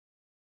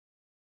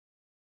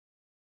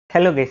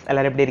Hello guys,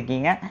 எல்லாரும் எப்படி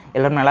இருக்கீங்க?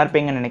 எல்லாரும் நல்லா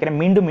இருப்பீங்கன்னு நினைக்கிறேன்.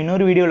 மீண்டும்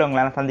இன்னொரு வீடியோல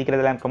உங்களை நான்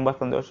சந்திக்கிறதுல எனக்கு ரொம்ப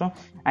சந்தோஷம்.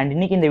 அண்ட்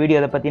இன்னைக்கு இந்த வீடியோ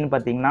எதை பத்தின்னு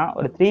பார்த்தீங்கன்னா,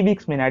 ஒரு 3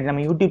 வீக்ஸ் முன்னாடி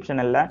நம்ம யூடியூப்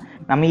சேனல்ல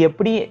நம்ம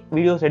எப்படி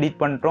வீடியோஸ் எடிட்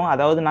பண்றோம்,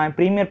 அதாவது நான்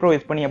Premiere Pro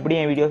யூஸ் பண்ணி எப்படி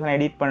என் வீடியோஸ் நான்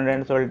எடிட்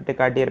பண்றேன்னு சொல்லிட்டு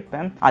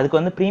காட்டியிருப்பேன். அதுக்கு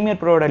வந்து Premiere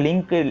Proவோட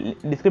லிங்க்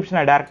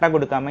டிஸ்கிரிப்ஷன்ல டைரக்டா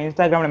கொடுக்காம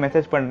இன்ஸ்டாகிராம்ல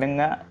மெசேஜ்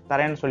பண்ணுங்க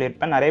தரேன்னு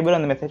சொல்லியிருப்பேன். நிறைய பேர்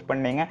வந்து மெசேஜ்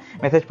பண்ணீங்க.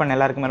 மெசேஜ் பண்ண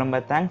எல்லாருக்குமே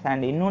ரொம்ப தேங்க்ஸ்.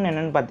 அண்ட் இன்னொன்று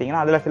என்னன்னு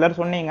பார்த்தீங்கன்னா, அதில் சிலர்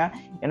சொன்னீங்க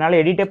என்னால்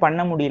எடிட்டே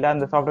பண்ண முடியல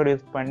அந்த சாஃப்ட்வேர்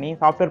யூஸ் பண்ணி,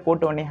 சாஃப்ட்வேர்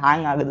போட்டு உடனே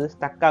ஹேங் ஆகுது,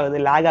 ஸ்டக் ஆகுது,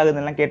 லேக்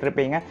ஆகுதுன்னு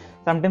கேட்டிருப்பீங்க.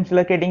 சம்டைம்ஸ்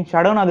சில கேட்டிங்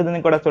ஷட் டவுன்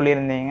ஆகுதுன்னு கூட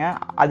சொல்லியிருந்தீங்க.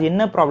 அது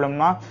என்ன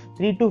ப்ராப்ளம்னா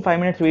 3 to 5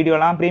 minutes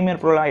வீடியோலாம் Premiere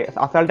Pro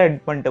அசால்ட்டாக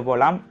எடிட் பண்ணிட்டு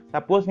போகலாம்.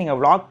 சப்போஸ் நீங்கள்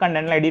vlog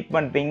கண்டென்ட்ல எடிட்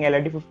பண்ணுறீங்க,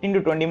 இல்லாட்டி 15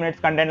 to 20 minutes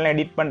கண்டென்ட்ல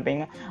எடிட்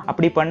பண்ணுறீங்க,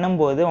 அப்படி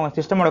பண்ணும்போது உங்கள்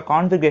சிஸ்டமோட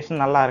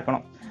கான்ஃபிகரேஷன் நல்லா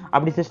இருக்கணும்.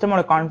 அப்படி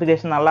சிஸ்டமோட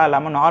கான்ஃபிகரேஷன் நல்லா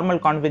இல்லாமல் நார்மல்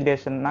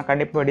கான்ஃபிகரேஷன்னா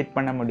கண்டிப்பாக எடிட்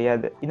பண்ண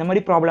முடியாது. இந்த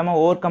மாதிரி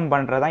ப்ராப்ளமாக ஓவர் கம்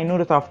பண்ணுறதா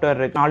இன்னொரு சாஃப்ட்வேர்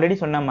இருக்குது. நான் ஆல்ரெடி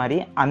சொன்ன மாதிரி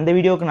அந்த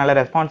வீடியோக்கு நல்ல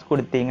ரெஸ்பான்ஸ்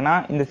கொடுத்தீங்கன்னா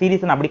இந்த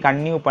சீரீஸ் நான் அப்படி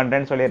கன்டினியூ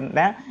பண்ணுறேன்னு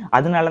சொல்லியிருந்தேன்.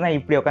 அதனால தான்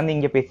இப்படி உட்காந்து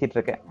இங்கே பேசிகிட்டு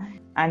இருக்கேன்.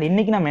 அண்ட்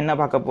இன்னைக்கு நம்ம என்ன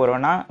பார்க்க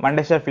போகிறோம்னா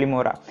Wondershare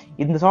Filmora.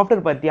 இந்த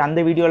சாஃப்ட்வேர் பற்றி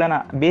அந்த வீடியோவில்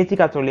நான்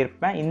பேசிக்காக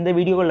சொல்லியிருப்பேன். இந்த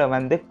வீடியோவில்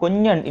வந்து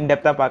கொஞ்சம்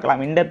இன்டெப்த்தாக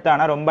பார்க்கலாம்.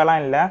 இன்டெப்த்தானா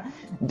ரொம்பலாம் இல்லை,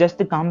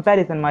 ஜஸ்ட்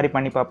கம்பேரிசன் மாதிரி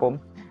பண்ணி பார்ப்போம்.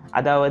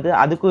 அதாவது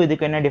அதுக்கும்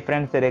இதுக்கு என்ன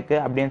டிஃப்ரென்ஸ்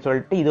இருக்குது அப்படின்னு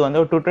சொல்லிட்டு. இது வந்து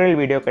ஒரு டுட்டோரியல்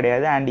வீடியோ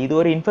கிடையாது. அண்ட் இது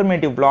ஒரு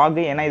இன்ஃபர்மேட்டிவ் vlog,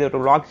 ஏன்னா இது ஒரு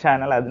vlog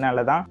சேனல்,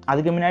 அதனால தான்.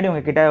 அதுக்கு முன்னாடி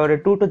உங்ககிட்ட ஒரு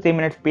 2 to 3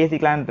 minutes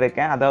பேசிக்கலான்னு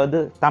இருக்கேன். அதாவது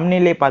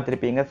thumbnail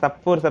பார்த்துருப்பீங்க, sub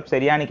 4 sub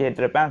சரியானு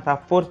கேட்டிருப்பேன்.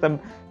 sub 4 sub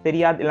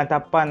தெரியாது இல்லை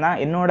தப்பாக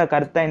தான் என்னோட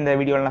கருத்தை இந்த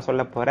வீடியோவில் நான்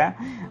சொல்ல போகிறேன்.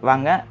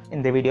 வாங்க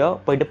இந்த வீடியோ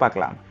போயிட்டு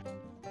பார்க்கலாம்.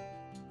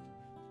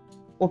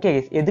 ஓகே,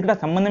 எதுக்கிட்ட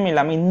சம்மந்தம்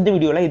இல்லாமல் இந்த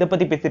வீடியோவில் இதை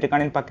பற்றி பேசிட்டு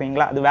இருக்கானு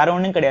பார்க்குறீங்களா? அது வேற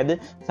ஒன்றும் கிடையாது,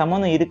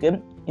 சம்மந்தம் இருக்குது.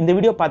 இந்த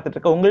வீடியோ பார்த்துட்டு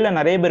இருக்க உங்களில்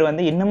நிறைய பேர்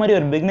வந்து என்ன மாதிரி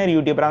ஒரு பிகினர்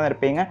யூடியூபராக தான்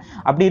இருப்பீங்க.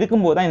 அப்படி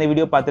இருக்கும்போது தான் இந்த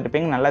வீடியோ பார்த்துட்டு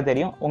இருப்பீங்க, நல்லா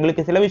தெரியும்.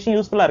 உங்களுக்கு சில விஷயம்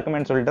யூஸ்ஃபுல்லாக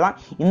இருக்குமேன்னு சொல்லிட்டு தான்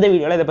இந்த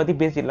வீடியோவில் இதை பற்றி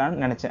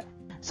பேசிடலாம்னு நினச்சேன்.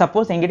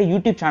 சப்போஸ் என்கிட்ட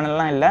யூடியூப்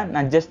சேனல்லாம் இல்லை,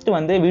 நான் ஜஸ்ட்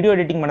வந்து வீடியோ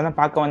எடிட்டிங் மட்டும் தான்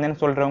பார்க்க வந்தேன்னு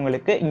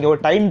சொல்கிறவங்களுக்கு இங்கே ஒரு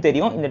டைம்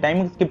தெரியும். இந்த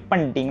டைமுக்கு ஸ்கிப்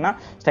பண்ணிட்டீங்கன்னா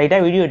ஸ்ட்ரைட்டாக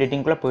வீடியோ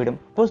எடிட்டிங்குள்ளே போயிடும்.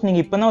 சப்போஸ்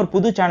நீங்கள் இப்போ தான் ஒரு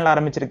புது சேனல்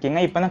ஆரம்பிச்சிருக்கீங்க,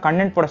 இப்போ தான்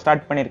கண்டென்ட் போட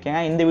ஸ்டார்ட்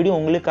பண்ணியிருக்கீங்க, இந்த வீடியோ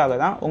உங்களுக்காக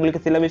தான்.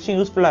 உங்களுக்கு சில விஷயம்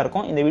யூஸ்ஃபுல்லாக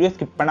இருக்கும், இந்த வீடியோ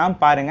ஸ்கிப் பண்ணாமல்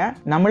பாருங்கள்.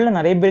 நம்மள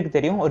நிறைய பேருக்கு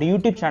தெரியும், ஒரு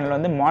யூடியூப் சேனல்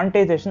வந்து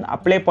மானிட்டைசேஷன்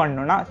அப்ளை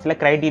பண்ணணும்னா சில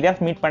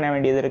கிரைட்டீரியாஸ் மீட் பண்ண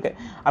வேண்டியது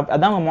இருக்குது.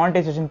 அதான்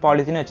மானிட்டைசேஷன்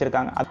பாலிசின்னு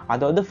வச்சுருக்காங்க.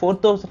 அதாவது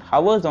 4000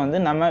 hours வந்து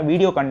நம்ம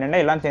வீடியோ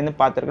கண்டென்ட்டை எல்லாம் சேர்ந்து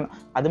பார்த்துருக்கணும்.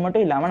 அது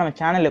மட்டும் இல்லாமல் நம்ம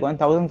சேனலுக்கு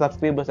வந்து 1000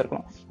 subscribers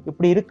இருக்கணும்.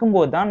 இப்படி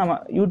இருக்கும்போது தான் நம்ம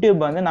யூடியூப்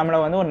வந்து நம்மளை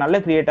வந்து ஒரு நல்ல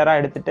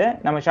கிரியேட்டராக எடுத்துட்டு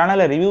நம்ம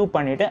சேனலை ரிவ்யூ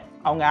பண்ணிவிட்டு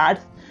அவங்க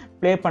ஆட்ஸ்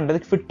ப்ளே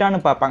பண்ணுறதுக்கு ஃபிட்டானு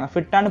பார்ப்பாங்க.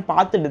 ஃபிட்டானு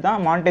பார்த்துட்டு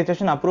தான்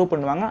மானிட்டைசேஷன் அப்ரூவ்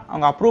பண்ணுவாங்க.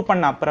 அவங்க அப்ரூவ்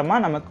பண்ண அப்புறமா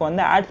நமக்கு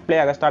வந்து ஆட்ஸ் ப்ளே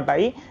ஆக ஸ்டார்ட்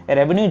ஆகி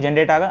ரெவன்யூ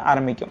ஜென்ரேட் ஆக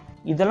ஆரம்பிக்கும்.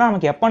 இதெல்லாம்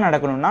நமக்கு எப்போ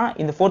நடக்கணும்னா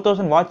இந்த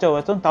 4000 வாட்ச்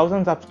ஹவர்ஸும்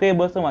 1000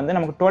 சப்ஸ்கிரைபர்ஸும் வந்து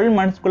நமக்கு 12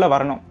 monthsக்குள்ளே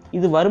வரணும்.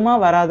 இது வருமா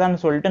வராதான்னு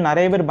சொல்லிட்டு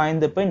நிறைய பேர்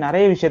பயந்து போய்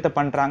நிறைய விஷயத்த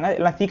பண்ணுறாங்க.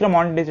 எல்லாம் சீக்கிரம்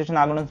மானிட்டைசேஷன்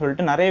ஆகணும்னு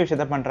சொல்லிட்டு நிறைய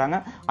விஷயத்த பண்ணுறாங்க.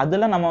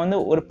 அதெல்லாம் நம்ம வந்து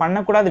ஒரு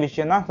பண்ணக்கூடாத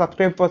விஷயம் தான்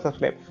சப்ஸ்கிரைப் ஃபார்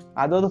சப்ஸ்கிரைப்,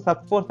 அதாவது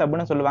sub 4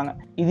 subன்னு சொல்லுவாங்க.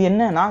 இது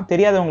என்னன்னா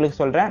தெரியாதவங்களுக்கு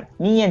சொல்கிறேன்,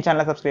 நீ என்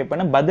சேனலை சப்ஸ்கிரைப்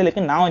பண்ணு,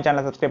 பதிலுக்கு நான் உன்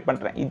சேனலை சப்ஸ்கிரைப்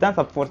பண்ணுறேன். இதுதான்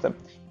sub 4 sub.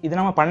 இது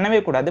நம்ம பண்ணவே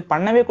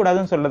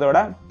கூடாதுன்னு சொல்றதோட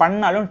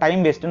பண்ணாலும்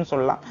டைம் வேஸ்ட்டுன்னு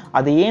சொல்லலாம்.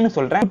 அது ஏன்னு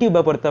சொல்கிறேன்,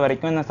 யூடியூப்பை பொறுத்த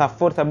வரைக்கும் இந்த sub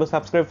 4 sub,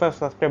 subscribe for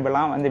subscribe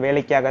எல்லாம் வந்து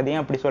வேலைக்கு ஆகாதையும்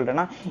அப்படி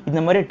சொல்கிறேன்னா, இந்த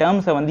மாதிரி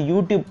டேர்ம்ஸை வந்து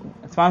யூடியூப்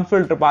ஸ்பாம்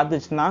ஃபில்டர்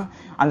பார்த்துச்சுன்னா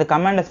அந்த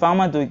கமெண்டை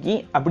ஸ்பாமாக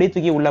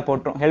தூக்கி உள்ளே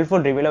போட்டுரும்,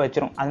 ஹெல்ப்ஃபுல் ரிவ்யூவில்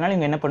வச்சிரும். அதனால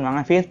இவங்க என்ன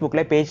பண்ணுவாங்க,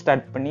 ஃபேஸ்புக்கில் பேஜ்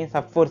ஸ்டார்ட் பண்ணி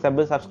sub 4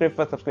 sub, subscribe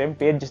for subscribe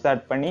page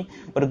start பண்ணி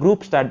ஒரு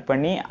குரூப் ஸ்டார்ட்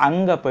பண்ணி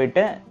அங்கே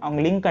போயிட்டு அவங்க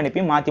லிங்க்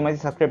அனுப்பி மாற்றி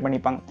சப்ஸ்கிரைப்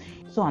பண்ணிப்பாங்க.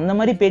 ஸோ அந்த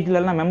மாதிரி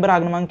பேஜ்லலாம் மெம்பர்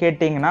ஆகணுமான்னு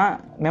கேட்டிங்கன்னா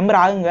மெம்பர்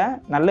ஆகுங்க,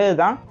 நல்லது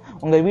தான்,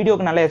 உங்கள்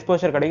வீடியோக்கு நல்ல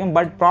எக்ஸ்போஷர் கிடைக்கும்.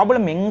 பட்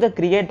ப்ராப்ளம் எங்கே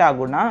க்ரியேட்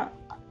ஆகும்னா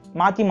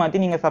மாற்றி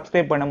நீங்கள்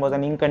சப்ஸ்கிரைப்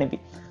பண்ணும்போது லிங்க் அனுப்பி.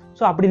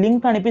 ஸோ அப்படி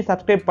லிங்க் அனுப்பி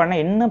சப்ஸ்கிரைப் பண்ண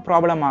என்ன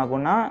ப்ராப்ளம்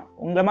ஆகும்னா,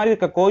 உங்களை மாதிரி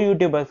இருக்க கோ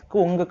யூடியூபர்ஸ்க்கு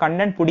உங்கள்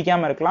கண்டென்ட்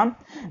பிடிக்காமல் இருக்கலாம்.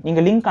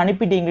 நீங்கள் லிங்க்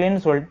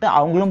அனுப்பிட்டீங்களேன்னு சொல்லிட்டு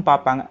அவங்களும்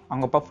பார்ப்பாங்க.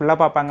 அவங்க ஃபுல்லாக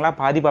பார்ப்பாங்களா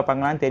பாதி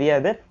பார்ப்பாங்களான்னு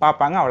தெரியாது,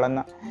 பார்ப்பாங்க,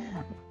 அவ்வளோதான்.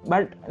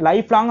 பட்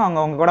லைஃப் லாங்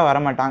அவங்க கூட வர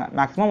மாட்டாங்க.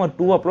 மேக்ஸிமம் ஒரு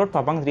 2 uploads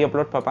பார்ப்பாங்க, 3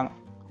 uploads பார்ப்பாங்க.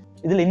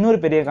 இதில் இன்னொரு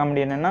பெரிய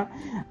காமெடி என்னென்னா,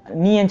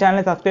 நீ என்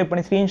சேனலை சப்ஸ்கிரைப்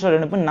பண்ணி ஸ்க்ரீன்ஷாட்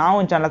அனுப்பு, நான்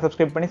உன் சேனலை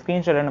சப்ஸ்கிரைப் பண்ணி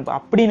ஸ்க்ரீன்ஷாட் அனுப்பு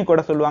அப்படின்னு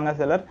கூட சொல்லுவாங்க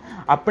சிலர்.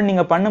 அப்படி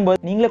நீங்கள் பண்ணும்போது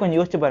நீங்களே கொஞ்சம்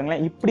யோசிச்சு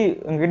பாருங்களேன், இப்படி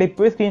உங்ககிட்ட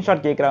இப்போவே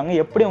ஸ்க்ரீன்ஷாட் கேட்குறாங்க,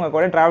 எப்படி உங்கள்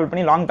கூட ட்ராவல்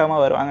பண்ணி லாங்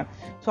டர்மாக வருவாங்க.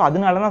 ஸோ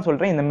அதனால தான்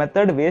சொல்கிறேன், இந்த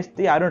மெத்தட்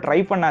வேஸ்ட்டு, யாரும் ட்ரை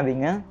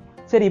பண்ணாதீங்க.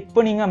 சரி,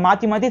 இப்போ நீங்கள்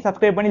மாற்றி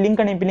சப்ஸ்கிரைப் பண்ணி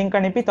லிங்க்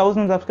அனுப்பி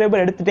 1000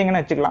 சப்ஸ்கிரைபர்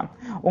எடுத்துட்டீங்கன்னு வச்சுக்கலாம்.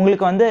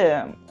 உங்களுக்கு வந்து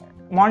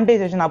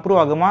மானிட்டைசேஷன்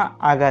அப்ரூவ் ஆகுமா?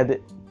 ஆகாது.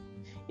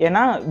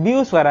 ஏன்னா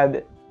வியூஸ் வராது.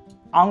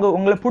 அவங்க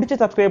உங்களை பிடிச்சி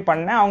சப்ஸ்கிரைப்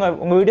பண்ண, அவங்க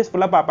உங்கள் வீடியோஸ்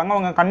ஃபுல்லாக பார்ப்பாங்க,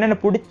 அவங்க கண்டென்ட்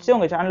பிடிச்சி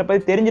உங்கள் சேனலை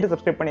பற்றி தெரிஞ்சுட்டு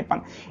சப்ஸ்கிரைப்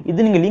பண்ணிப்பாங்க.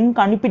 இது நீங்கள்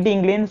லிங்க்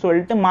அனுப்பிட்டீங்களேன்னு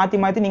சொல்லிட்டு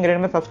மாற்றி நீங்கள்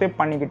 2 சப்ஸ்கிரைப்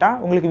பண்ணிக்கிட்டா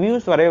உங்களுக்கு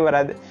வியூஸ் வரவே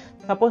வராது.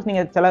 சப்போஸ்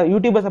நீங்கள் சில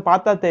யூடியூபர்ஸை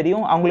பார்த்தா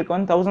தெரியும், அவங்களுக்கு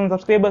வந்து 1000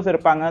 சப்ஸ்கிரைபர்ஸ்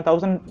இருப்பாங்க,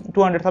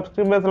 1200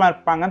 சப்ஸ்கிரைபர்ஸ்லாம்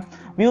இருப்பாங்க.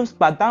 வியூஸ்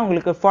பார்த்தா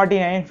உங்களுக்கு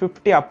 49,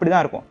 50 அப்படி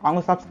தான் இருக்கும்.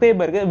 அவங்க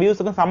சப்ஸ்கிரைபருக்கு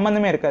வியூஸுக்கும்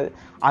சம்மந்தமே இருக்காது.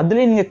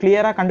 அதுலேயே நீங்கள்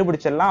கிளியராக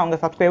கண்டுபிடிச்சிடலாம் அவங்க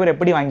சப்ஸ்கிரைபர்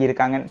எப்படி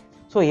வாங்கியிருக்காங்க.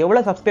 ஸோ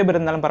எவ்வளோ சப்ஸ்கிரைபர்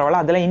இருந்தாலும்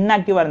பரவாயில்ல, அதெல்லாம்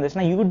இன்ஆக்டிவாக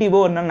இருந்துச்சுன்னா யூடியூபோ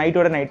ஒரு நாள்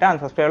நைட்டாக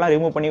அந்த சப்ஸ்கிரைபர்லாம்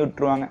ரிமூவ் பண்ணி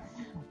விட்டுருவாங்க.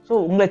 ஸோ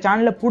உங்களை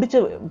சேனலில் பிடிச்சி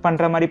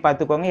பண்ணுற மாதிரி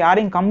பார்த்துக்கோங்க,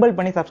 யாரையும் கம்பல்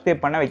பண்ணி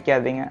சப்ஸ்கிரைப் பண்ண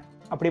வைக்காதீங்க.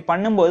 அப்படி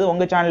பண்ணும்போது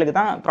உங்கள் சேனலுக்கு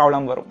தான்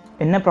ப்ராப்ளம் வரும்.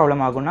 என்ன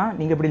ப்ராப்ளம் ஆகும்னா,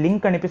 நீங்கள் இப்படி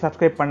லிங்க் அனுப்பி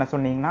சப்ஸ்கிரைப் பண்ண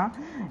சொன்னீங்கன்னா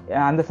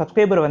அந்த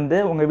சப்ஸ்கிரைபர் வந்து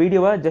உங்கள்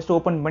வீடியோவை ஜஸ்ட்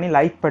ஓப்பன் பண்ணி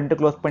லைக் பண்ணிட்டு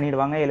க்ளோஸ்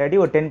பண்ணிடுவாங்க.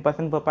 இல்லாட்டி ஒரு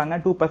 10%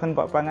 பார்ப்பாங்க, 2%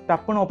 பார்ப்பாங்க,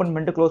 டப்புன்னு ஓப்பன்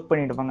பண்ணிட்டு க்ளோஸ்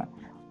பண்ணிடுவாங்க.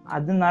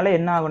 அதனால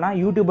என்ன ஆகும்னா,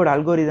 யூடியூபோட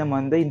அல்கோரிதம்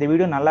வந்து இந்த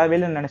வீடியோ நல்லாவே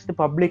இல்லைன்னு நினச்சிட்டு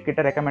பப்ளிக்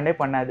கிட்ட ரெக்கமெண்டே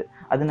பண்ணாது.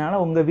 அதனால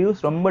உங்கள்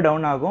வியூஸ் ரொம்ப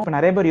டவுன் ஆகும். இப்போ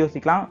நிறைய பேர்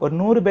யோசிக்கலாம், ஒரு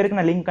 100 பேருக்கு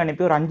நான் லிங்க்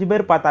அனுப்பி ஒரு 5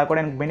 பேர் பார்த்தா கூட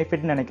எனக்கு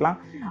பெனிஃபிட்னு நினைக்கலாம்.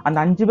 அந்த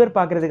 5 பேர்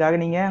பார்க்கறதுக்காக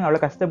நீங்கள்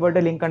அவ்வளோ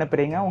கஷ்டப்பட்டு லிங்க்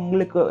அனுப்புறீங்க.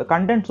 உங்களுக்கு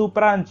கண்டென்ட்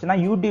சூப்பராக இருந்துச்சுன்னா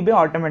யூடியூபே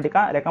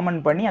ஆட்டோமேட்டிக்காக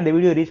ரெக்கமெண்ட் பண்ணி அந்த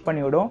வீடியோ ரீச்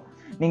பண்ணி விடும்.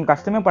 நீங்கள்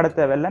கஷ்டமே பட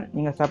தேவையில்லை.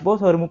 நீங்கள்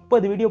சப்போஸ் ஒரு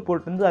 30 வீடியோ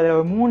போட்டிருந்து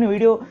அதில் 3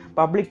 வீடியோ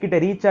பப்ளிக் கிட்ட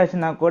ரீச்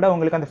ஆச்சுன்னா கூட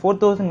உங்களுக்கு அந்த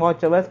 4000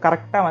 வாட்ச் ஹவர்ஸ்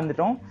கரெக்டாக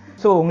வந்துட்டோம்.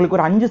 ஸோ உங்களுக்கு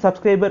ஒரு 5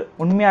 சப்ஸ்கிரைபர்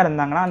உண்மையாக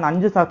இருந்தாங்கன்னா அந்த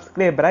 5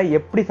 சப்ஸ்கிரைபரை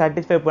எப்படி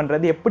சாட்டிஸ்ஃபை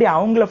பண்ணுறது, எப்படி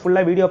அவங்கள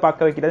ஃபுல்லாக வீடியோ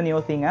பார்க்க வைக்கிறதுன்னு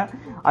யோசிங்க.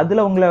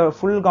 அதில் உங்களை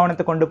ஃபுல்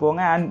கவனத்தை கொண்டு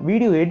போங்க. அண்ட்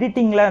வீடியோ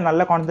எடிட்டிங்கில்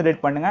நல்லா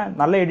கான்சன்ட்ரேட் பண்ணுங்கள்.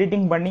 நல்லா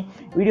எடிட்டிங் பண்ணி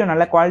வீடியோ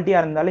நல்ல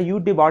குவாலிட்டியாக இருந்தாலும்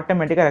யூடியூப்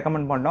ஆட்டோமேட்டிக்காக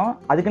ரெக்கமெண்ட் பண்ணோம்.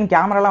 அதுக்குன்னு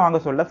கேமராலாம்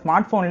வாங்க சொல்ல,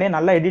 ஸ்மார்ட் ஃபோன்லேயே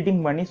நல்லா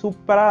எடிட்டிங் பண்ணி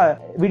சூப்பராக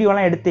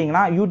வீடியோலாம்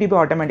எடுத்தீங்கன்னா யூடியூப்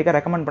ஆட்டோமேட்டிக்காக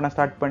ரெக்கமெண்ட் பண்ண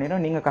ஸ்டார்ட்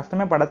பண்ணிடும். நீங்கள்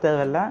கஷ்டமே பட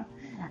தேவையில்லை.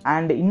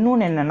 அண்ட்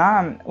இன்னொன்று என்னென்னா,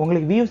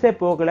 உங்களுக்கு வியூஸே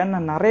போகலை,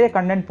 நான் நிறைய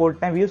கண்டென்ட்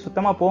போட்டேன், வியூஸ்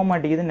சுத்தமாக போக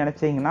மாட்டேங்குதுன்னு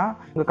நினச்சிங்கன்னா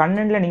உங்கள்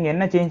கண்டென்ட்டில் நீங்கள்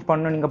என்ன சேஞ்ச்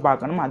பண்ணணும் நீங்கள்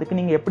பார்க்கணும். அதுக்கு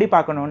நீங்கள் எப்படி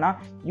பார்க்கணுன்னா,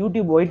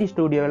 யூடியூப் ஒய்டி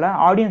ஸ்டுடியோவில்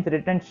ஆடியன்ஸ்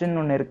ரிட்டன்ஷன்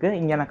ஒன்று இருக்குது.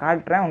 இங்கே நான்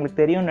காட்டுறேன்,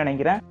 உங்களுக்கு தெரியும்னு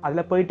நினைக்கிறேன்.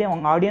 அதில் போயிட்டு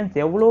உங்கள்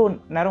ஆடியன்ஸ் எவ்வளோ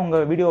நேரம்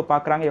உங்கள் வீடியோவை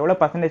பார்க்குறாங்க, எவ்வளோ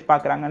 %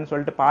 பார்க்குறாங்கன்னு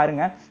சொல்லிட்டு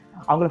பாருங்கள்.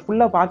 அவங்கள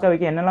ஃபுல்லாக பார்க்க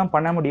வைக்க என்னெல்லாம்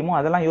பண்ண முடியுமோ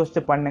அதெல்லாம்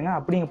யோசிச்சு பண்ணுங்கள்.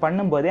 அப்படி நீங்கள்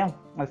பண்ணும்போதே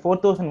அந்த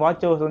 4000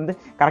 வாட்ச் ஹவர்ஸ் வந்து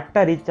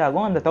கரெக்டாக ரீச்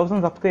ஆகும். அந்த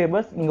 1000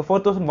 சப்ஸ்கிரைபர்ஸ் நீங்கள்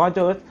 4000 வாட்ச்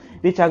ஹவர்ஸ்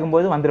ரீச்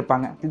ஆகும்போது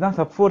வந்திருப்பாங்க. இதுதான்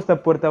சப்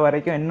பொறுத்த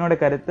வரைக்கும் என்னோட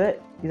கருத்து.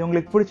 இது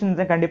உங்களுக்கு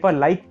பிடிச்சிருந்தா கண்டிப்பாக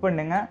லைக்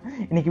பண்ணுங்கள்.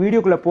 இன்னைக்கு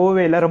வீடியோக்குள்ளே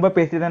போகவே இல்லை, ரொம்ப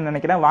பேசிதான்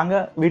நினைக்கிறேன். வாங்க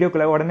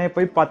வீடியோக்குள்ளே உடனே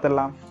போய்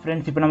பார்த்துடலாம்.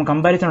 ஃப்ரெண்ட்ஸ், இப்போ நம்ம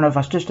கம்பேரிசனோட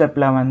ஃபர்ஸ்ட்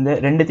ஸ்டெப்பில் வந்து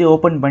ரெண்டுத்தையும்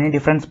ஓப்பன் பண்ணி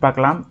டிஃப்ரென்ஸ்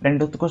பார்க்கலாம்.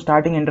 ரெண்டுத்துக்கும்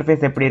ஸ்டார்டிங்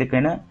இன்டர்ஃபேஸ் எப்படி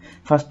இருக்குன்னு.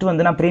 ஃபர்ஸ்ட்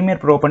வந்து நான்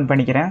ப்ரீமியர் ப்ரோ ஓப்பன்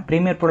பண்ணிக்கிறேன்.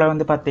 ப்ரீமியர் ப்ரோவில்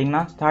வந்து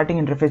பார்த்தீங்கன்னா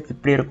ஸ்டார்டிங் இன்டர்ஃபேஸ்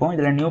இப்படி இருக்கும்.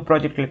 இதில் நியூ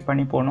ப்ராஜெக்ட் கிளிக்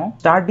பண்ணி போகணும்.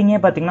 ஸ்டார்டிங்கே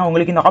பார்த்தீங்கன்னா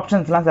உங்களுக்கு இந்த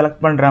ஆப்ஷன்ஸ்லாம்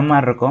செலக்ட் பண்ணுற மாதிரி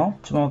இருக்கும்.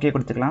 சும்மா ஓகே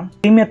கொடுத்துக்கலாம்.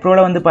 ப்ரீமியர்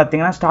ப்ரோவில் வந்து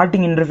பார்த்தீங்கன்னா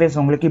ஸ்டார்டிங் இன்டர்ஃபேஸ்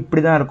உங்களுக்கு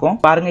இப்படி தான் இருக்கும்.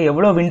 பாருங்கள்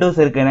எவ்வளோ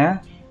விண்டோஸ் இருக்குன்னு.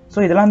 ஸோ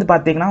இதெல்லாம் வந்து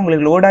பார்த்தீங்கன்னா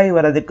உங்களுக்கு லோட் ஆகி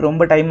வரதுக்கு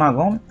ரொம்ப டைம்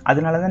ஆகும்.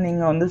 அதனால தான்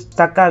நீங்கள் வந்து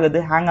ஸ்டக் ஆகுது,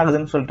 ஹேங்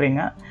ஆகுதுன்னு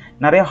சொல்கிறீங்க.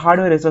 நிறைய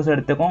ஹார்ட்வேர் ரிசோர்ஸ்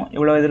எடுத்துக்கும்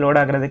இவ்வளோ இது லோட்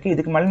ஆகிறதுக்கு.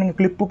 இதுக்கு மேலே நீங்கள்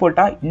கிளிப்பு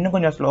போட்டால் இன்னும்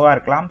கொஞ்சம் ஸ்லோவாக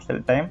இருக்கலாம் சில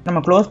டைம். நம்ம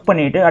க்ளோஸ்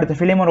பண்ணிவிட்டு அடுத்த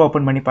ஃபிலிமோரா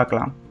ஓப்பன் பண்ணி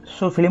பார்க்கலாம்.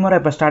 ஸோ ஃபிலிமோரா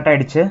இப்போ ஸ்டார்ட்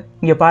ஆகிடுச்சு.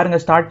 இங்கே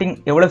பாருங்கள் ஸ்டார்டிங்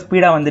எவ்வளோ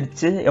ஸ்பீடாக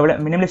வந்துடுச்சு, எவ்வளோ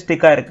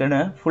மினிமலிஸ்டிக்காக இருக்குன்னு.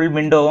 ஃபுல்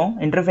விண்டோவும்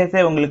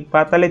இன்டர்ஃபேஸே உங்களுக்கு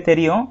பார்த்தாலே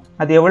தெரியும்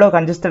அது எவ்வளோ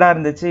கன்ஜஸ்டடாக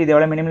இருந்துச்சு, இது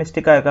எவ்வளோ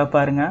மினிமலிஸ்டிக்காக இருக்கா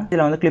பாருங்கள்.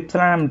 இதில் வந்து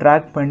கிளிப்ஸ்லாம் நம்ம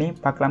ட்ராக் பண்ணி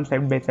பார்க்கலாம்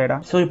சைட் பை சைடாக.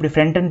 ஸோ இப்படி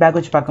ஃப்ரண்ட் அண்ட் பேக்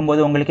வச்சு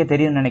பார்க்கும்போது உங்களுக்கே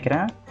தெரியும்னு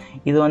நினைக்கிறேன்.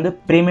 இது வந்து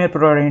ப்ரீமியர்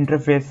ப்ரோட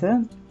இன்டர்ஃபேஸு,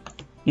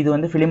 இது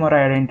வந்து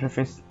ஃபிலிமோராயோட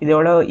இன்டர்ஃபேஸ். இது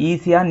எவ்வளோ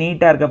ஈஸியாக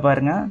நீட்டாக இருக்க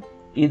பாருங்கள்.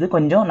 இது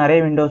கொஞ்சம் நிறைய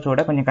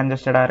விண்டோஸோட கொஞ்சம்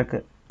கன்ஜஸ்டடாக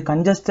இருக்குது.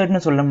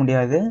 கன்ஜஸ்டட்னு சொல்ல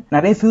முடியாது,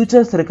 நிறைய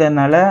ஃபியூச்சர்ஸ்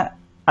இருக்கிறதுனால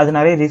அது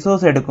நிறைய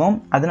ரிசோர்ஸ் எடுக்கும்.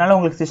 அதனால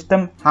உங்களுக்கு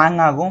சிஸ்டம் ஹேங்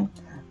ஆகும்,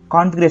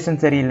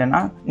 கான்ஃபிகரேஷன்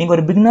சரியில்லைன்னா. நீங்கள்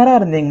ஒரு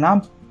பிகினராக இருந்தீங்கன்னா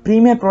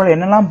ப்ரீமியர் ப்ரோவில்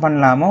என்னெல்லாம்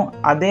பண்ணலாமோ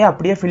அதே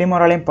அப்படியே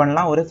ஃபிலிமோராலையும்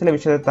பண்ணலாம், ஒரு சில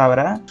விஷயத்தை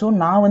தவிர. ஸோ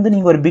நான் வந்து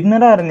நீங்கள் ஒரு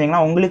பிகினராக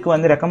இருந்தீங்கன்னா உங்களுக்கு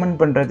வந்து ரெக்கமெண்ட்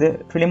பண்ணுறது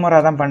ஃபிலிமோரா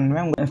தான்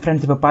பண்ணுவேன்.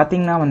 ஃப்ரெண்ட்ஸ், இப்போ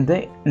பார்த்தீங்கன்னா வந்து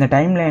இந்த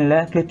டைம் லைனில்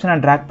கிளிப்ஸ்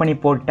நான் ட்ராக் பண்ணி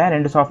போட்டேன்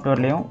ரெண்டு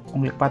சாஃப்ட்வேர்லையும்.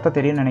 உங்களுக்கு பார்த்தா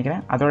தெரியும்னு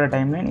நினைக்கிறேன். அதோட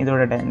டைம் லைன்,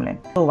 இதோட டைம் லைன்.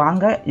 ஸோ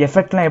வாங்க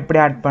எஃபெக்ட்லாம்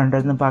எப்படி ஆட்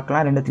பண்ணுறதுன்னு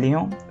பார்க்கலாம்.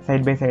 ரெண்டுத்துலேயும்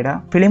சைட் பை சைடாக.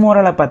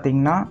 ஃபிலிமோராவில்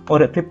பார்த்தீங்கன்னா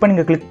ஒரு கிளிப்பை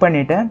நீங்கள் கிளிக்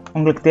பண்ணிவிட்டு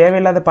உங்களுக்கு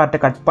தேவையில்லாத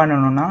பார்ட்டை கட்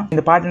பண்ணணும்னா,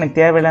 இந்த பார்ட் எனக்கு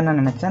தேவையில்லைன்னு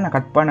நான் நினச்சேன், நான்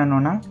கட்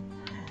பண்ணணும்னா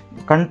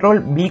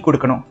கண்ட்ரோல் பி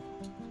கொடுக்கணும்.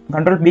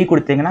 கண்ட்ரோல் பி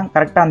கொடுத்தீங்கன்னா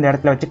கரெக்டாக அந்த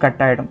இடத்துல வச்சு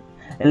கட் ஆகிடும்.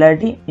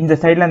 இல்லாட்டி இந்த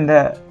சைடில் இந்த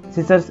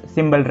சிசர்ஸ்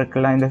சிம்பிள்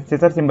இருக்குல்ல, இந்த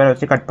சிசர் சிம்பிளை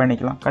வச்சு கட்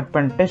பண்ணிக்கலாம். கட்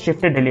பண்ணிட்டு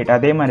ஷிஃப்ட் டெலீட்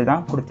அதே மாதிரி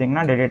தான்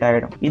கொடுத்தீங்கன்னா டெலீட்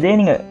ஆகிடும். இதே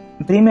நீங்கள்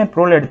ப்ரீமியர்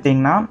ப்ரோவில்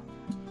எடுத்தீங்கன்னா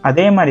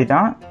அதே மாதிரி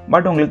தான்,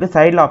 பட் உங்களுக்கு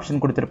சைடில்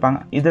ஆப்ஷன்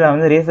கொடுத்துருப்பாங்க. இதில்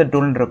வந்து ரேசர்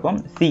டூல்னு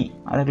இருக்கும், சி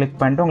அதை கிளிக்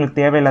பண்ணிட்டு உங்களுக்கு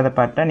தேவையில்லாத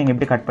பார்ட்டை நீங்கள்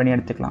இப்படி கட் பண்ணி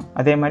எடுத்துக்கலாம்.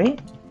 அதே மாதிரி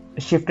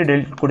ஷிஃப்ட்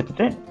டெலீட்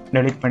கொடுத்துட்டு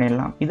டெலீட்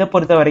பண்ணிடலாம். இதை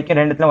பொறுத்த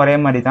வரைக்கும் ரெண்டுத்துல ஒரே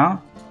மாதிரி தான்,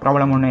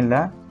 ப்ராப்ளம் ஒன்றும்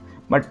இல்லை.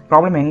 பட்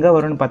ப்ராப்ளம் எங்கே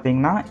வரும்னு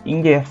பார்த்தீங்கன்னா,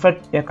 இங்கே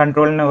எஃபெக்ட்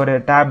கண்ட்ரோல்னு ஒரு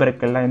டேப்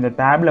இருக்குல்ல, இந்த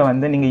டேப்பில்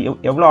வந்து நீங்கள்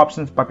எவ்வளோ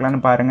ஆப்ஷன்ஸ் பார்க்கலான்னு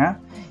பாருங்கள்.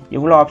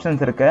 இவ்வளோ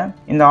ஆப்ஷன்ஸ் இருக்குது.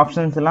 இந்த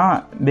ஆப்ஷன்ஸ்லாம்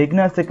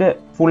பிகினர்ஸுக்கு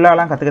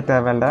ஃபுல்லாலாம் கற்றுக்க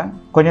தேவையில்லை,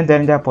 கொஞ்சம்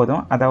தெரிஞ்சால்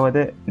போதும்.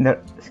 அதாவது இந்த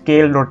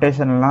ஸ்கேல்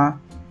ரொட்டேஷன்லாம்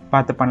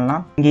பார்த்து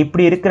பண்ணலாம். இங்கே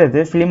இப்படி இருக்கிறது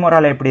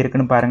ஃபிலிமோராவில் எப்படி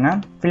இருக்குன்னு பாருங்கள்.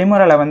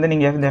 ஃபிலிமோராவில் வந்து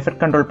நீங்கள் இந்த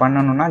எஃபெக்ட் கண்ட்ரோல்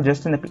பண்ணணும்னா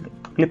ஜஸ்ட் இந்த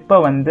கிளிப்பை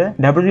வந்து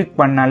டபுள் கிளிக்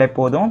பண்ணாலே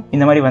போதும்,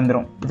 இந்த மாதிரி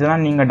வந்துடும்.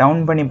 இதெல்லாம் நீங்கள் டவுன்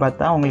பண்ணி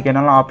பார்த்தா உங்களுக்கு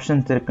என்னெல்லாம்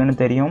ஆப்ஷன்ஸ் இருக்குன்னு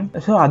தெரியும்.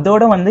 ஸோ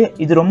அதோட வந்து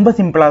இது ரொம்ப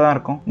சிம்பிளாக தான்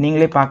இருக்கும்,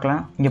 நீங்களே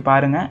பார்க்கலாம். இங்கே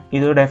பாருங்கள்,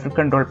 இதோட effect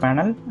control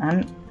panel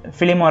and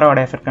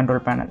ஃபிலிமோராவோட effect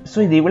control panel. So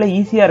இது இவ்வளோ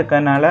ஈஸியாக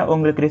இருக்கிறதுனால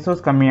உங்களுக்கு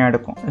ரிசோர்ஸ் கம்மியாக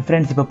எடுக்கும்.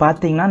 ஃப்ரெண்ட்ஸ், இப்போ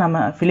பார்த்தீங்கன்னா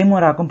நம்ம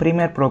ஃபிலிமோராக்கும்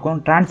ப்ரீமியர்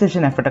ப்ரோக்கும்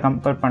ட்ரான்சிஷன் எஃபெக்ட்டை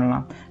கம்பேர்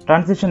பண்ணலாம்.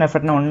 ட்ரான்சிஷன்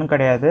எஃபெக்ட்னா ஒன்றும்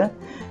கிடையாது.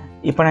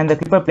 இப்போ நான் இந்த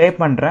கிளிப்பை ப்ளே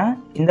பண்ணுறேன்.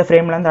 இந்த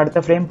ஃப்ரேம்லேருந்து அடுத்த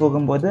ஃப்ரேம்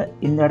போகும்போது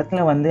இந்த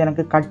இடத்துல வந்து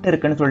எனக்கு கட்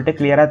இருக்குன்னு சொல்லிட்டு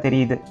கிளியராக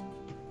தெரியுது.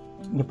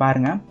 இங்கே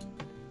பாருங்கள்,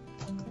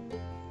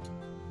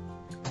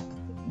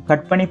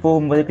 கட் பண்ணி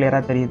போகும்போது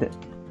கிளியராக தெரியுது.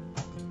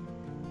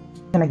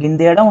 எனக்கு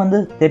இந்த இடம் வந்து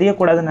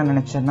தெரியக்கூடாதுன்னு நான்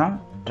நினச்சேன்னா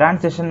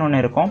ட்ரான்சிஷன்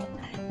ஒன்று இருக்கும்.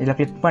 இதில்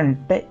கிளிக்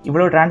பண்ணிட்டு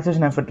இவ்வளோ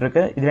ட்ரான்சிஷன் எஃபெக்ட்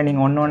இருக்குது. இதில்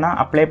நீங்கள் ஒன்று ஒன்றா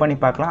அப்ளை பண்ணி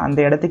பார்க்கலாம், அந்த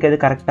இடத்துக்கு எது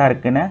கரெக்டாக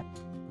இருக்குன்னு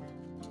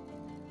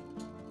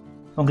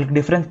உங்களுக்கு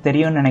டிஃப்ரென்ஸ்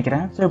தெரியும்னு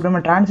நினைக்கிறேன். ஸோ இப்போ நம்ம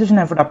ட்ரான்சிஷன்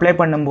எஃபெக்ட் அப்ளை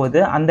பண்ணும்போது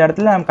அந்த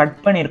இடத்துல நம்ம கட்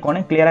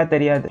பண்ணியிருக்கோன்னு கிளியராக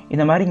தெரியாது.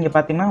 இந்த மாதிரி இங்கே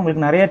பார்த்தீங்கன்னா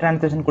உங்களுக்கு நிறைய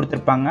ட்ரான்சிஷன்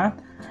கொடுத்துருப்பாங்க.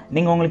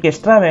 நீங்கள் உங்களுக்கு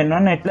எக்ஸ்ட்ரா வேணும்னா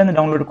நெட்லேருந்து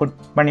டவுன்லோட்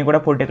பண்ணி கூட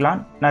போட்டுக்கலாம்,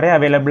 நிறைய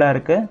அவைலபிளாக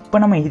இருக்குது. இப்போ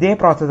நம்ம இதே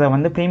ப்ராசஸை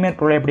வந்து ப்ரீமியர்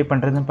ப்ரோவில் எப்படி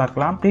பண்ணுறதுன்னு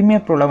பார்க்கலாம்.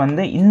 ப்ரீமியர் ப்ரோவில்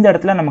வந்து இந்த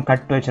இடத்துல நம்ம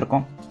கட்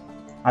வச்சுருக்கோம்,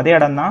 அதே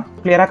இடம் தான்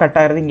கிளியராக கட்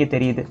ஆகிறது இங்கே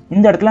தெரியுது.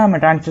 இந்த இடத்துல நம்ம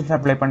ட்ரான்சிஷன்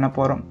அப்ளை பண்ண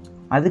போகிறோம்.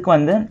 அதுக்கு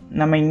வந்து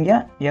நம்ம இங்கே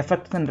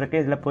எஃபெக்ட்ஸ்ன்னு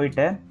இருக்குது, இதில்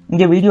போயிட்டு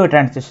இங்கே வீடியோ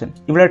ட்ரான்சிஷன்,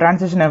 இவ்வளோ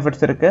ட்ரான்சிஷன்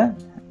எஃபெக்ட்ஸ்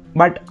இருக்குது.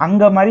 பட்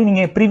அங்கே மாதிரி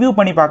நீங்கள் ப்ரிவியூ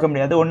பண்ணி பார்க்க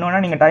முடியாது, ஒன்று ஒன்றா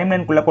நீங்கள்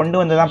டைம்லைனுக்குள்ளே கொண்டு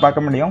வந்து தான்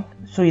பார்க்க முடியும்.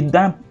 ஸோ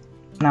இதுதான்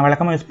நான்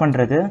வழக்கமாக யூஸ்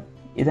பண்ணுறது.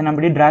 இதை நான்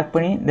அப்படியே ட்ராக்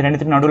பண்ணி இந்த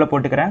ரெண்டுத்துக்கு நடுவில்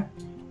போட்டுக்கிறேன்.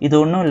 இது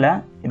ஒன்றும் இல்லை,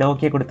 இதை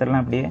ஓகே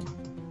கொடுத்துடலாம் அப்படியே.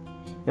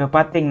 இப்போ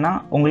பார்த்தீங்கன்னா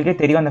உங்களுக்கே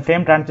தெரியும், அந்த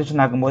ஃப்ரேம்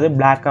ட்ரான்சிஷன் ஆகும்போது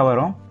பிளாக்காக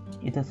வரும்.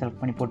 இதை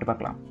செலக்ட் பண்ணி போட்டு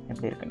பார்க்கலாம்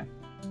எப்படி இருக்குன்னு.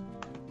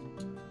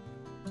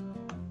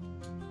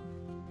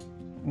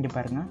 இங்கே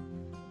பாருங்கள்.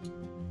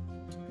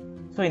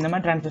 ஸோ இந்த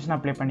மாதிரி ட்ரான்சிஷன்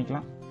அப்ளை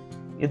பண்ணிக்கலாம்.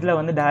 இதில்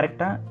வந்து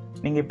டைரெக்டாக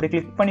நீங்கள் இப்படி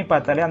கிளிக் பண்ணி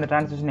பார்த்தாலே அந்த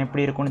ட்ரான்சிஷன்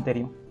எப்படி இருக்குன்னு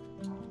தெரியும்.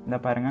 இந்த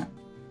பாருங்கள்.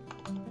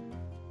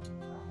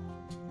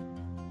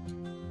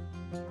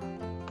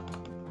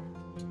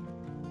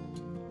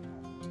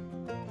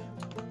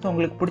 ஸோ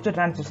உங்களுக்கு பிடிச்ச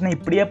ட்ரான்சிஷனை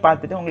இப்படியே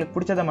பார்த்துட்டு உங்களுக்கு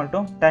பிடிச்சதை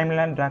மட்டும்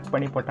டைம்லைன் ட்ராக்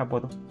பண்ணி போட்டால்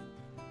போதும்.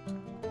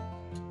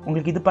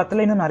 உங்களுக்கு இது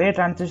பத்தல இன்னும் நிறைய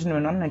ட்ரான்சிஷன்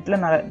வேணும்னா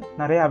நெட்டில்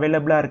நிறைய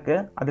அவைலபிளாக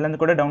இருக்குது,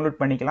 அதுலேருந்து கூட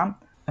டவுன்லோட் பண்ணிக்கலாம்.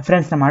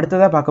 ஃப்ரெண்ட்ஸ், நம்ம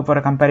அடுத்ததாக பார்க்க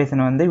போகிற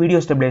கம்பேரிசன் வந்து வீடியோ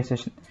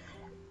ஸ்டெபிலைசேஷன்.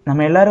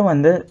 நம்ம எல்லோரும்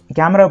வந்து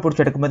கேமரா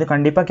பிடிச்சி எடுக்கும்போது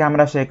கண்டிப்பாக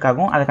கேமரா ஷேக்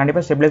ஆகும், அதை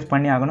கண்டிப்பாக ஸ்டெபிலைஸ்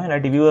பண்ணி ஆகணும்,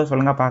 இல்லாட்டி வியூவர்ஸ்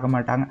ஒழுங்காக பார்க்க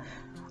மாட்டாங்க.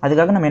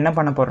 அதுக்காக நம்ம என்ன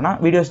பண்ண போகிறோம்னா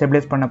வீடியோ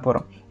ஸ்டெபிலைஸ் பண்ண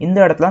போகிறோம். இந்த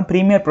இடத்துல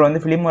ப்ரீமியர் ப்ரோ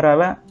வந்து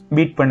ஃபிலிமோராவை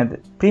பீட் பண்ணுது.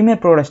 ப்ரீமியர்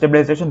ப்ரோட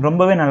ஸ்டெபிலைசேஷன்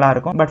ரொம்பவே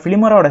நல்லாயிருக்கும், பட்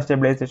ஃபிலிமோராவோட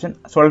ஸ்டெபிலைசேஷன்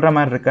சொல்கிற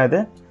மாதிரி இருக்காது,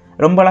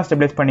 ரொம்பலாம்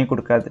ஸ்டெபிலைஸ் பண்ணி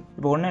கொடுக்காது.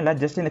 இப்போ ஒன்றும் இல்லை,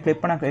 ஜஸ்ட் இந்த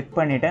கிளிக் நான் கிளிக்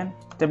பண்ணிவிட்டு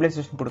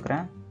ஸ்டெபிலைசேஷன்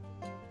கொடுக்குறேன்.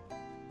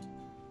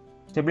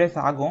 ஸ்டெபிலைஸ்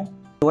ஆகும்.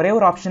 ஒரே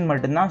ஒரு ஆப்ஷன்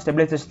மட்டும்தான்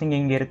ஸ்டெபிலைசேஷன்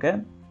இங்கே இருக்குது.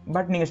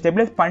 பட் நீங்கள்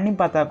ஸ்டெபிலைஸ் பண்ணி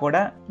பார்த்தா கூட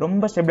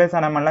ரொம்ப ஸ்டெபிலைஸ்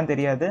ஆன மாதிரிலாம்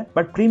தெரியாது.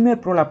 பட் ப்ரீமியர்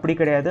ப்ரோவில் அப்படி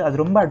கிடையாது, அது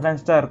ரொம்ப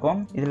அட்வான்ஸ்டாக இருக்கும்.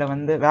 இதில்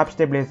வந்து வேப்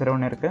ஸ்டெபிலைசர்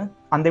ஒன்று இருக்குது.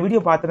 அந்த வீடியோ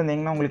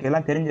பார்த்துருந்தீங்கன்னா உங்களுக்கு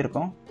எல்லாம்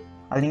தெரிஞ்சிருக்கும்.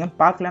 அது நீங்கள்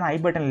பார்க்கலன்னா ஐ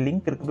பட்டன்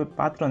லிங்க் இருக்குது, போய்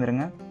பார்த்துட்டு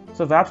வந்துடுங்க.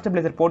 ஸோ வேப்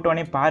ஸ்டெபிலைசர்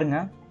போட்டோடனே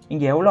பாருங்கள்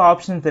இங்கே எவ்வளோ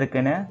ஆப்ஷன்ஸ்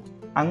இருக்குன்னு.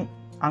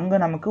 அங்கே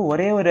நமக்கு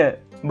ஒரே ஒரு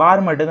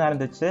பார் மட்டும்தான்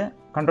இருந்துச்சு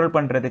கண்ட்ரோல்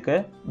பண்ணுறதுக்கு.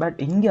 பட்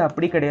இங்கே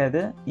அப்படி கிடையாது,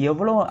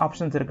 எவ்வளோ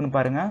ஆப்ஷன்ஸ் இருக்குன்னு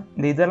பாருங்கள்.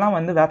 இதெல்லாம்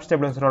வந்து வேப்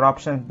ஸ்டெபிலைசரோட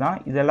ஆப்ஷன்ஸ் தான்.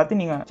 இது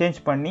எல்லாத்தையும் நீங்கள்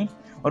சேஞ்ச் பண்ணி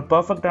ஒரு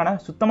பர்ஃபெக்டான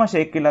சுத்தமாக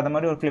ஷேக் இல்லாத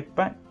மாதிரி ஒரு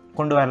கிளிப்பை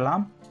கொண்டு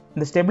வரலாம்.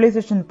 இந்த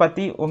ஸ்டெபிலைசேஷன்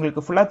பற்றி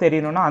உங்களுக்கு ஃபுல்லாக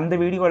தெரியணும்னா அந்த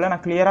வீடியோவில்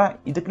நான் கிளியராக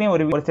இதுக்குன்னே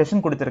ஒரு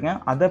செஷன் கொடுத்துருக்கேன்,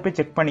 அதை போய்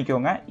செக்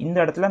பண்ணிக்கோங்க. இந்த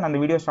இடத்துல நான்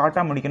அந்த வீடியோ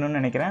ஷார்ட்டாக முடிக்கணும்னு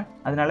நினைக்கிறேன்,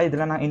 அதனால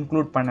இதில் நான்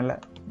இன்க்ளூட் பண்ணலை.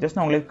 ஜஸ்ட்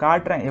நான் உங்களுக்கு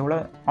காட்டுறேன் எவ்வளோ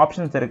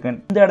ஆப்ஷன்ஸ்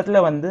இருக்குன்னு. இந்த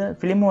இடத்துல வந்து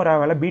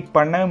ஃபிலிமோராவால் பீட்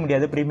பண்ணவே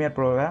முடியாது ப்ரீமியர்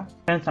ப்ரோவை.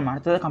 ஃப்ரெண்ட்ஸ், நம்ம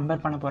அடுத்தது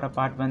கம்பேர் பண்ண போகிற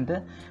பார்ட் வந்து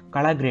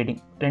கலர்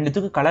கிரேடிங்.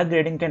 ரெண்டுத்துக்கு கலர்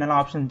கிரேடிங்க்கு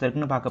என்னெல்லாம் ஆப்ஷன்ஸ்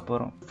இருக்குன்னு பார்க்க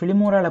போகிறோம்.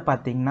 ஃபிலிமோராவில்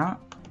பார்த்தீங்கன்னா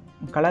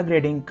கலர்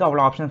கிரேடிங்க்கு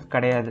அவ்வளோ ஆப்ஷன்ஸ்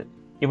கிடையாது,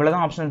 இவ்வளோ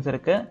தான் ஆப்ஷன்ஸ்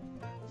இருக்குது.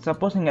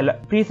 சப்போஸ் இங்கே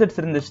ப்ரீசெட்ஸ்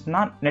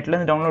இருந்துச்சுன்னா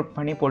நெட்லேருந்து டவுன்லோட்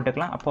பண்ணி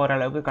போட்டுக்கலாம், அப்போ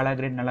ஓரளவுக்கு கலர்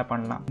கிரேட் நல்லா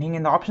பண்ணலாம். நீங்கள்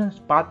இந்த ஆப்ஷன்ஸ்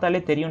பார்த்தாலே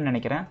தெரியும்னு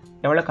நினைக்கிறேன்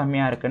எவ்வளோ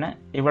கம்மியாக இருக்குன்னு.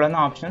 இவ்வளோ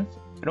தான் ஆப்ஷன்ஸ்,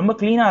 ரொம்ப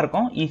க்ளீனாக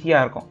இருக்கும்,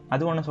 ஈஸியாக இருக்கும்,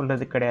 அது ஒன்றும்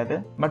சொல்கிறதுக்கு கிடையாது.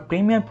 பட்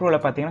ப்ரீமியர் ப்ரோவில்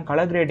பார்த்தீங்கன்னா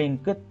கலர்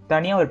கிரேடிங்க்கு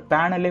தனியாக ஒரு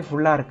பேனலே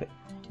ஃபுல்லாக இருக்குது.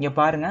 இங்கே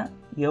பாருங்கள்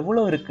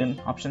எவ்வளோ இருக்குன்னு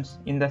ஆப்ஷன்ஸ்.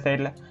 இந்த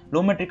சைடில்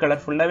லூமெட்ரிக்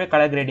கலர் ஃபுல்லாகவே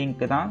கலர்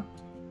கிரேடிங்க்கு தான்.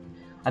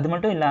 அது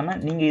மட்டும் இல்லாமல்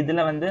நீங்கள்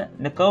இதில் வந்து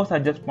இந்த கர்வ்ஸ்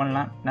அட்ஜஸ்ட்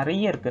பண்ணலாம்,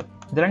 நிறைய இருக்குது.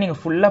 இதெல்லாம்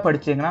நீங்கள் ஃபுல்லாக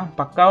படிச்சிங்கன்னா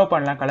பக்காவாக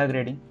பண்ணலாம். கலர்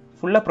கிரேடிங்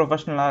ஃபுல்லாக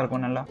ப்ரொஃபஷனலாக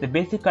இருக்கும். நல்லா இந்த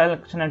பேசிக்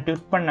கலெக்ஷனை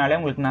டியூட் பண்ணாலே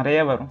உங்களுக்கு நிறைய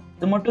வரும்.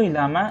 இது மட்டும்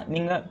இல்லாமல்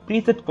நீங்கள்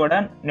ப்ரீசெட் கூட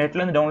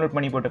நெட்லேருந்து டவுன்லோட்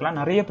பண்ணி போட்டுக்கலாம்,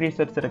 நிறைய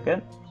ப்ரீசெட்ஸ் இருக்குது.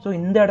 ஸோ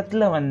இந்த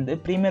இடத்துல வந்து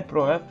ப்ரீமியர்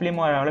ப்ரோவை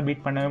ஃபிலிமோராவில்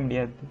பீட் பண்ணவே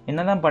முடியாது.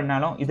 என்ன தான்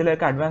பண்ணாலும் இதில்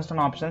இருக்க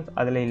அட்வான்ஸ்டான ஆப்ஷன்ஸ்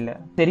அதில் இல்லை.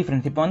 சரி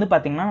ஃப்ரெண்ட்ஸ், இப்போ வந்து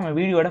பார்த்தீங்கன்னா நம்ம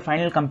வீடியோட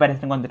ஃபைனல்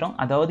கம்பேரிசனுக்கு வந்துட்டோம்.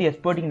 அதாவது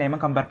எக்ஸ்போர்ட்டிங் டைமை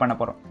கம்பேர் பண்ண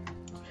போகிறோம்.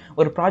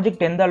 ஒரு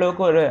ப்ராஜெக்ட் எந்த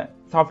அளவுக்கு ஒரு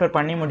சாஃப்ட்வேர்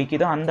பண்ணி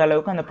முடிக்குதோ அந்த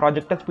அளவுக்கு அந்த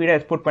ப்ராஜெக்டை ஸ்பீடாக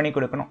எக்ஸ்போர்ட் பண்ணி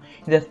கொடுக்கணும்.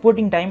 இந்த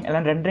எக்ஸ்போர்ட்டிங் டைம்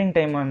எல்லாம் ரெண்டரிங்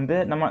டைம் வந்து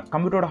நம்ம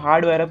கம்ப்யூட்டரோட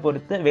ஹார்ட்வேரை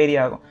பொறுத்து வேரி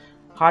ஆகும்.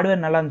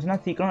 ஹார்ட்வேர் நல்லா இருந்துச்சுன்னா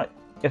சீக்கிரம்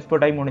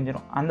எக்ஸ்போர்ட் ஆகி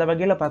முடிஞ்சிடும். அந்த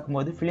வகையில்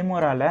பார்க்கும்போது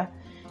ஃபிலிமோராவில்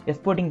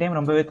எக்ஸ்போர்ட்டிங் டைம்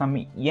ரொம்பவே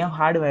கம்மி. ஏன்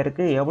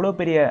ஹார்ட்வேருக்கு எவ்வளோ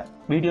பெரிய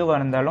வீடியோவாக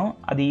இருந்தாலும்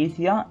அது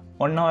ஈஸியாக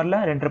 1 ஹவரில்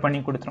ரெண்டர்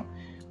பண்ணி கொடுத்துரும்.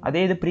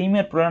 அதே இது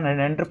ப்ரீமியர் ப்ரோ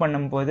ரெண்டர்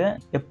பண்ணும்போது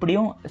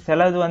எப்படியும்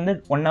சிலது வந்து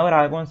 1 ஹவர்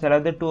ஆகும்,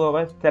 சிலது 2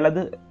 ஹவர்ஸ்,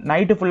 சிலது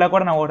நைட்டு ஃபுல்லாக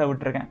கூட நான் ஓட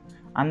விட்டுருக்கேன்,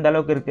 அந்த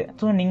அளவுக்கு இருக்குது.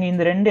 ஸோ நீங்கள்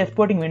இந்த 2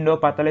 எக்ஸ்போர்ட்டிங் விண்டோ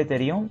பார்த்தாலே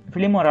தெரியும்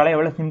ஃபிலிமோராவில்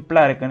எவ்வளோ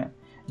சிம்பிளாக இருக்குன்னு.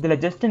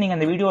 இதில் ஜஸ்ட் நீங்கள்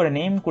அந்த வீடியோட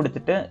நேம்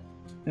கொடுத்துட்டு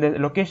இந்த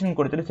லொக்கேஷன்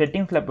கொடுத்துட்டு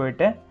செட்டிங்ஸில்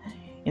போய்ட்டு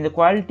இந்த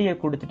குவாலிட்டியை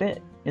கொடுத்துட்டு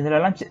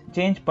இதிலெல்லாம்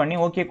சேஞ்ச் பண்ணி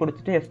ஓகே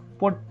கொடுத்துட்டு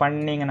எக்ஸ்போர்ட்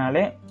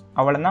பண்ணிங்கனாலே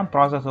அவ்வளோதான்,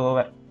 ப்ராசஸ்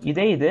ஓவர்.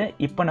 இதே இது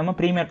இப்போ நம்ம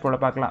ப்ரீமியர்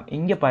ப்ரோவில் பார்க்கலாம்.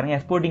 இங்கே பாருங்கள்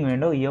எக்ஸ்போர்ட்டிங்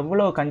விண்டோ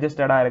எவ்வளோ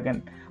கன்ஜஸ்டடாக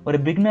இருக்குன்னு. ஒரு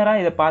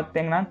பிகினராக இதை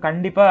பார்த்தீங்கன்னா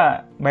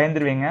கண்டிப்பாக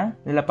பயந்துருவீங்க.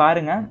 இதில்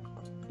பாருங்கள்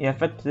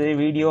எஃபெக்ட்ஸு,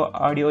 வீடியோ,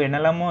 ஆடியோ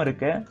என்னெல்லாமோ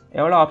இருக்குது,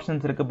 எவ்வளோ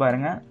ஆப்ஷன்ஸ் இருக்குது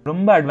பாருங்கள்,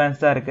 ரொம்ப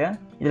அட்வான்ஸ்டாக இருக்குது.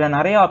 இதில்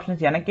நிறைய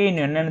ஆப்ஷன்ஸ் எனக்கே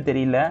இன்னும் என்னென்னு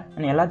தெரியல.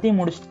 எல்லாத்தையும்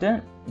முடிச்சுட்டு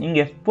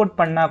நீங்கள் எக்ஸ்போர்ட்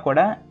பண்ணால்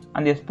கூட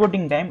அந்த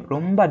எக்ஸ்போர்ட்டிங் டைம்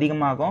ரொம்ப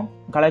அதிகமாகும்.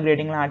 கலர்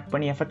கிரேடிங்லாம் ஆட்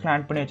பண்ணி எஃபெக்ட்லாம்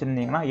ஆட் பண்ணி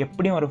வச்சுருந்தீங்கன்னா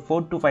எப்படியும் ஒரு 4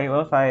 to 5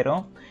 hours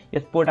ஆயிரும்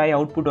எக்ஸ்போர்ட் ஆகி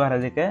அவுட்புட்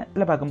வரதுக்கு.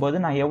 இதில்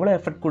பார்க்கும்போது நான் எவ்வளோ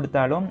எஃபெக்ட்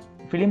கொடுத்தாலும்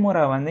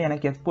ஃபிலிமோரா வந்து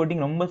எனக்கு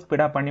எக்ஸ்போர்ட்டிங் ரொம்ப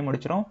ஸ்பீடாக பண்ணி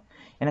முடிச்சிடும்.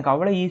 எனக்கு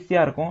அவ்வளோ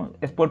ஈஸியாக இருக்கும்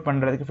எக்ஸ்போர்ட்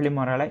பண்ணுறதுக்கு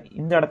ஃபிலிமோராவில்.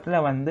 இந்த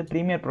இடத்துல வந்து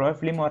ப்ரீமியர் ப்ரோவை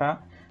ஃபிலிமோரா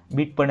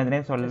பீட் பண்ணுதுன்னே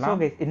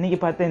சொல்லலாம். இன்னைக்கு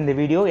பார்த்த இந்த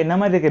வீடியோ என்ன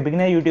மாதிரி இருக்க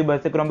பிகினர்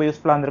யூடியூபர்ஸுக்கு ரொம்ப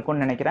யூஸ்ஃபுல்லாக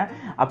இருந்திருக்கும்னு நினைக்கிறேன்.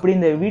 அப்படி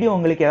இந்த வீடியோ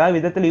உங்களுக்கு ஏதாவது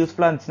விதத்தில்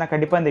யூஸ்ஃபுல்லாக இருந்துச்சுன்னா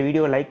கண்டிப்பாக இந்த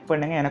வீடியோ லைக்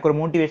பண்ணுங்க, எனக்கு ஒரு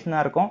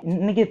மோட்டிவேஷனாக இருக்கும்.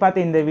 இன்னைக்கு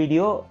பார்த்த இந்த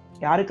வீடியோ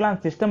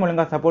யாருக்கெல்லாம் சிஸ்டம்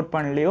ஒழுங்காக சப்போர்ட்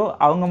பண்ணலையோ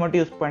அவங்க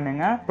மட்டும் யூஸ்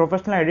பண்ணுங்க.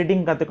 ப்ரொஃபஷனல்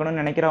எடிட்டிங்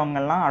கற்றுக்கணும்னு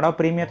நினைக்கிறவங்கலாம் Adobe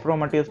Pemiere Pro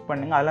மட்டும் யூஸ்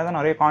பண்ணுங்க. அதில் தான்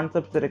நிறைய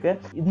கான்செப்ட்ஸ் இருக்கு.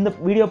 இந்த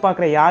வீடியோ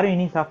பார்க்குற யாரும்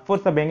இனி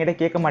சப்போர்ட்ஸ் என்கிட்ட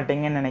கேட்க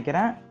மாட்டீங்கன்னு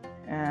நினைக்கிறேன்.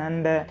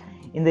 அண்ட்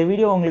இந்த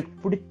வீடியோ உங்களுக்கு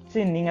பிடிச்சி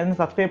நீங்கள் வந்து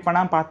சப்ஸ்கிரைப்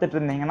பண்ணால் பார்த்துட்டு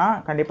இருந்தீங்கன்னா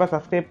கண்டிப்பாக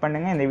சப்ஸ்கிரைப்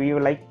பண்ணுங்கள், இந்த வீடியோ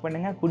லைக்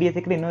பண்ணுங்கள். கூடிய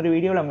சீக்கிரம் இன்னொரு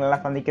வீடியோவில்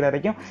உங்களெல்லாம் சந்திக்கிற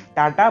வரைக்கும்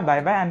tata, by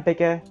by and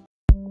take care.